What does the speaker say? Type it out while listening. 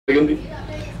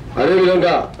అదే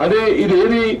విధంగా ఇది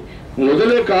ఏది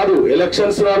మొదలే కాదు,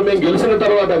 ఎలక్షన్స్ నాడు మేము గెలిచిన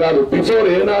తర్వాత కాదు, బిఫోర్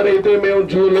ఏనాడైతే మేము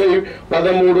జూలై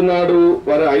 13 నాడు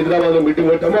వారు హైదరాబాద్ లో మీటింగ్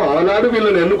పెట్టామో ఆనాడు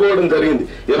వీళ్ళని ఎన్నుకోవడం జరిగింది.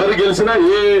 ఎవరు గెలిచినా,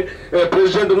 ఏ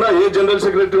ప్రెసిడెంట్ ఉన్నా, ఏ జనరల్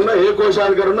సెక్రటరీ ఉన్నా, ఏ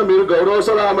కోశాధికారి ఉన్నా మీరు గౌరవ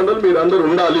సలహా మండలి మీరు అందరూ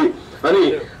ఉండాలి అని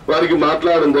వారికి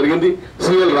మాట్లాడడం జరిగింది.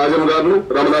 సిఎల్ రాజన్ గారిని,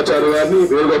 రమణాచార్య గారిని,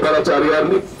 వేణుగోపాలాచార్య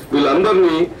గారిని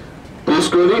వీళ్ళందరినీ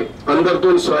తీసుకొని అందరితో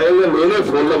స్వయంగా నేనే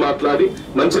ఫోన్ లో మాట్లాడి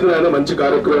మంచి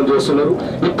కార్యక్రమం చేస్తున్నారు.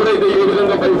 ఇప్పుడైతే ఏ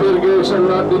విధంగా బైఫర్కేషన్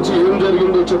నుంచి ఏం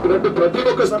జరిగిందో చెప్పినట్టు ప్రతి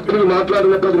ఒక్క సబ్జెక్టు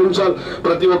మాట్లాడిన 10 నిమిషాలు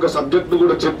ప్రతి ఒక్క సబ్జెక్టు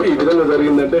కూడా చెప్పి ఈ విధంగా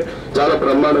జరిగిందంటే చాలా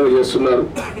బ్రహ్మాండంగా చేస్తున్నారు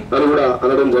అని కూడా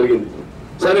అనడం జరిగింది.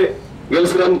 సరే,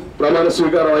 గెలిచినాం, ప్రమాణ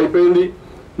స్వీకారం అయిపోయింది.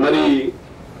 మరి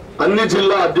అన్ని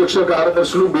జిల్లా అధ్యక్ష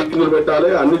కార్యదర్శులు మీటింగ్లు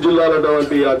పెట్టాలి, అన్ని జిల్లాల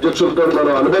అధ్యక్షులతో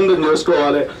మనం అనుబంధం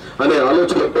చేసుకోవాలి అనే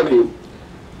ఆలోచనతోని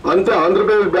అంతే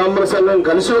ఆంధ్రప్రదేశ్ బ్రాహ్మణ సంఘం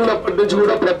కలిసి ఉన్నప్పటి నుంచి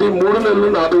కూడా ప్రతి 3 నెలలు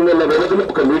 4 నెలల వ్యవధిలో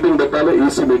ఒక మీటింగ్ పెట్టాలి,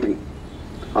 ఈసీ మీటింగ్.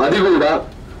 అది కూడా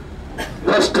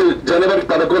ఫస్ట్ జనవరి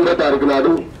 11వ తారీఖు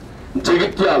నాడు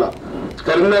జగిత్యాల,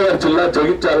 కరీంనగర్ జిల్లా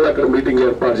జగిత్యాలలో అక్కడ మీటింగ్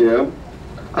ఏర్పాటు చేయాం.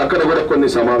 అక్కడ కూడా కొన్ని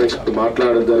సమావేశాలు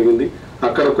మాట్లాడడం జరిగింది,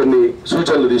 అక్కడ కొన్ని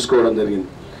సూచనలు తీసుకోవడం జరిగింది.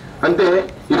 అంటే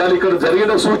ఇవాళ ఇక్కడ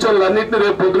జరిగిన సూచనలన్నింటినీ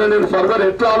రేపు పొద్దున నేను ఫర్దర్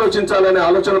ఎట్లా ఆలోచించాలనే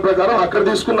ఆలోచన ప్రకారం అక్కడ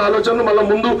తీసుకున్న ఆలోచనను మళ్ళీ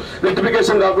ముందు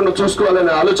రెక్టిఫికేషన్ కాకుండా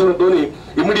చూసుకోవాలనే ఆలోచనతోని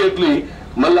ఇమ్మీడియట్లీ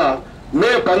మళ్ళా మే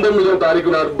 19వ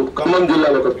తారీఖు నాడు ఖమ్మం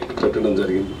జిల్లాలో ఒక మీటింగ్ పెట్టడం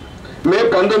జరిగింది. మే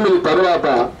 19 తర్వాత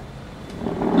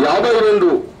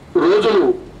 52 రోజులు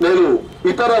నేను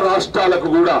ఇతర రాష్ట్రాలకు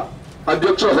కూడా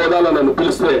అధ్యక్ష హోదాలో నన్ను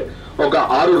పిలిస్తే ఒక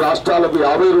 6 రాష్ట్రాలకు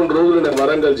 52 రోజులు నేను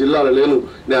వరంగల్ జిల్లాలో నేను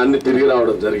అన్ని తిరిగి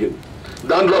రావడం జరిగింది.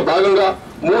 దాంట్లో భాగంగా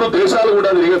 3 దేశాలు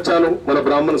కూడా తిరిగొచ్చాను మన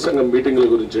బ్రాహ్మణ సంఘం మీటింగ్ల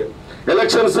గురించి.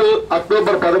 ఎలక్షన్స్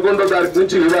అక్టోబర్ 11వ తారీఖు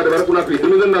నుంచి ఇవాటి వరకు నాకు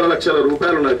 8.5 లక్షల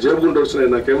రూపాయలు నా జేబుగుంటూ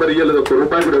వస్తున్నాయి. నాకు ఎవరు ఇయ్యలేదు,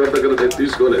 ₹1 కూడా ఎవరి దగ్గర నేను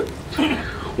తీసుకోలేదు.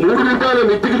 ₹3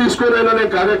 మిత్తికి తీసుకునైనా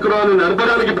నేను కార్యక్రమాన్ని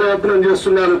నడపడానికి ప్రయత్నం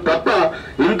చేస్తున్నాను తప్ప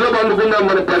ఇంట్లో పండుకుందాం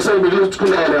మన పైసలు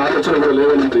మిగిల్చుకుందాం అనే ఆలోచన కూడా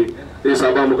లేవని ఈ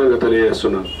సభాముఖంగా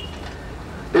తెలియజేస్తున్నాను.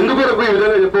 ఎందుకొరకు ఈ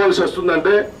విధంగా చెప్పవలసి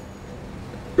వస్తుందంటే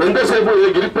ఎంతసేపు ఏ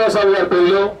గిరిప్రసాద్ గారి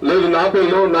పెళ్ళో లేదు నా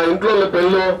పెళ్ళో నా ఇంట్లో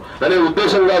పెళ్ళో అనే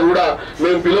ఉద్దేశంగా కూడా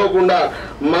మేము పిలవకుండా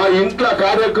మా ఇంట్లో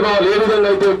కార్యక్రమాలు ఏ విధంగా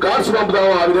అయితే కార్డ్స్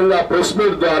పంపుతామో ఆ విధంగా ప్రెస్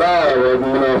మీట్ ద్వారా,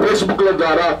 ఫేస్బుక్ల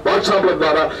ద్వారా, వాట్సాప్ల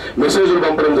ద్వారా మెసేజ్లు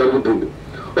పంపడం జరుగుతుంది.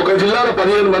 ఒక జిల్లాలో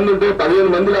 15 మంది ఉంటే 15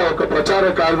 మందిలో ఒక ప్రచార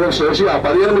కార్యదర్శి చేసి ఆ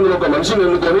 15 మందిలో ఒక మనిషిని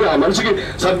ఎన్నుకొని ఆ మనిషికి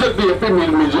సబ్జెక్ట్ చెప్పి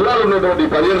మీరు మీ జిల్లాలో ఉన్నటువంటి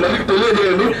 15 మందికి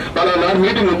తెలియజేయండి, అలా నా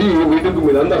మీటింగ్ ఉంది, ఈ మీటింగ్కు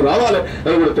మీరు అందరూ రావాలి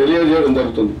అని కూడా తెలియజేయడం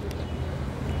జరుగుతుంది.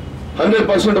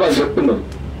 100% వాళ్ళు చెప్తున్నారు.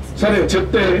 సరే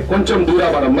చెప్తే కొంచెం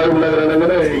దూరం మన అమ్మాయి నగర్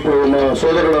అనగానే ఇప్పుడు మా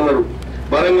సోదరుడు అన్నాడు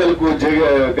వరంగల్కు,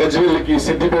 గజ్వేల్కి,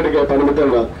 సిద్దిపేటకి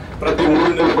పరిమితంగా ప్రతి 3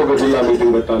 నెలలకు ఒక జిల్లా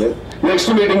మీటింగ్ పెట్టాలి.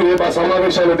 నెక్స్ట్ మీటింగ్ రేపు ఆ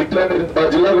సమావేశాలు డిక్లేర్ ఆ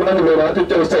జిల్లా కూడా మేము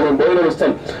ఆతిథ్యం ఇస్తాం, మేము భోజనం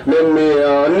ఇస్తాం, మేము మీ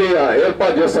అన్ని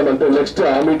ఏర్పాటు చేస్తామంటే నెక్స్ట్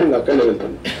ఆ మీటింగ్ అక్కడనే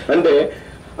వెళ్తాం. అంటే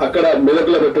అక్కడ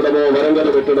మెదక్లో పెట్టడమో, వరంగల్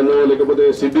పెట్టడమో, లేకపోతే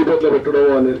సిద్దిపేటలో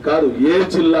పెట్టడమో అనేది కాదు. ఏ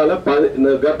జిల్లాల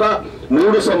గత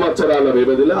 3 సంవత్సరాల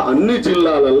వ్యవధిలో అన్ని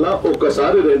జిల్లాలల్లో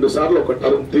ఒకసారి 2 సార్లు ఒక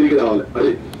టర్మ్ తిరిగి రావాలి.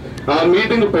 అది ఆ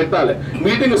మీటింగ్ పెట్టాలి.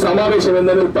 మీటింగ్ సమావేశం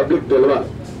ఏందనేది పబ్లిక్ తెలవాలి,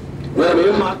 మనం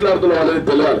ఏం మాట్లాడుతున్నాం అనేది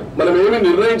తెలవాలి, మనం ఏమి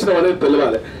నిర్ణయించడం అనేది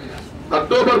తెలవాలి.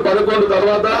 అక్టోబర్ 11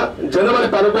 తర్వాత జనవరి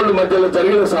 11 మధ్యలో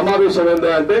జరిగిన సమావేశం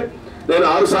ఏంటంటే నేను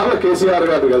 6 సార్లు కేసీఆర్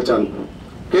గారిని కలిశాను.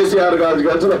 కేసీఆర్ గారు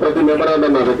కలిసిన ప్రతి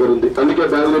మెమరాండం నా దగ్గర ఉంది, అందుకే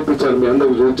బ్యాగ్ తెప్పించాను మీ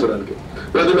అందరికి చూపించడానికి.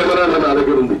 ప్రతి మెమరాండం నా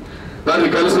దగ్గర ఉంది. దాన్ని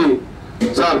కలిసి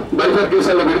సార్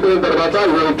బైఫర్కేషన్లో విడిపోయిన తర్వాత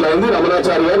ఇట్లా అయింది,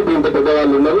 రమణాచార్య గారు ఇంత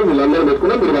పెద్దవాళ్ళు ఉన్నారు, వీళ్ళందరూ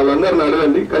పెట్టుకున్నా, మీరు వాళ్ళందరిని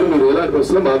అడగండి, కానీ మీరు ఎలాంటి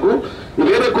పరిస్థితుల్లో మాకు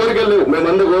వేరే కోరికలు లేవు,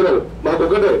 మేమందరూ కోరారు, మాకు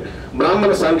ఒకటే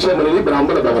బ్రాహ్మణ సంక్షేమం అనేది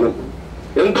బ్రాహ్మణ భవనం.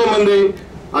 ఎంతో మంది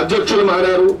అధ్యక్షులు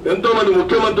మారారు, ఎంతో మంది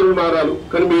ముఖ్యమంత్రులు మారారు,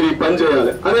 కానీ మీరు ఈ పని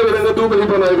చేయాలి. అదేవిధంగా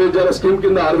ధూపదీప నైవేద్యాల స్కీమ్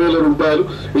కింద 6,000 రూపాయలు,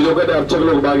 ఇది ఒకటి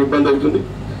అర్చకులకు బాగా ఇబ్బంది అవుతుంది.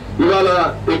 ఇవాళ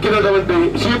ఎక్కినటువంటి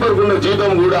స్వీపర్కున్న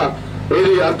జీతం కూడా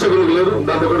ఏది అర్చకులకు లేదు,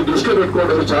 దాన్ని ఒకటి దృష్టిలో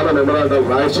పెట్టుకోవడం చాలా మెమరాండం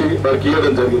రాసి వారికి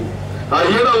ఇవ్వడం జరిగింది. ఆ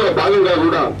ఇవ్వడంలో భాగంగా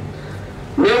కూడా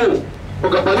మేము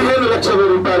ఒక 15 లక్షల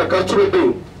రూపాయల ఖర్చు పెట్టి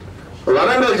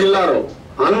వరంగల్ జిల్లాలో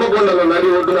హన్మకొండలో నది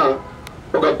ఒడ్డున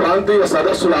ఒక ప్రాంతీయ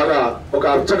సదస్సు లాగా ఒక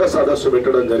అర్చక సదస్సు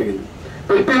పెట్టడం జరిగింది.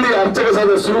 పెట్టింది అర్చక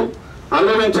సదస్సు,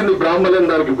 అనుభవించింది బ్రాహ్మణులు,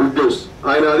 దానికి గుడ్ న్యూస్.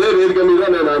 ఆయన అదే వేదిక మీద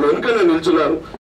నేను ఆయన వెనుకనే నిల్చున్నాను.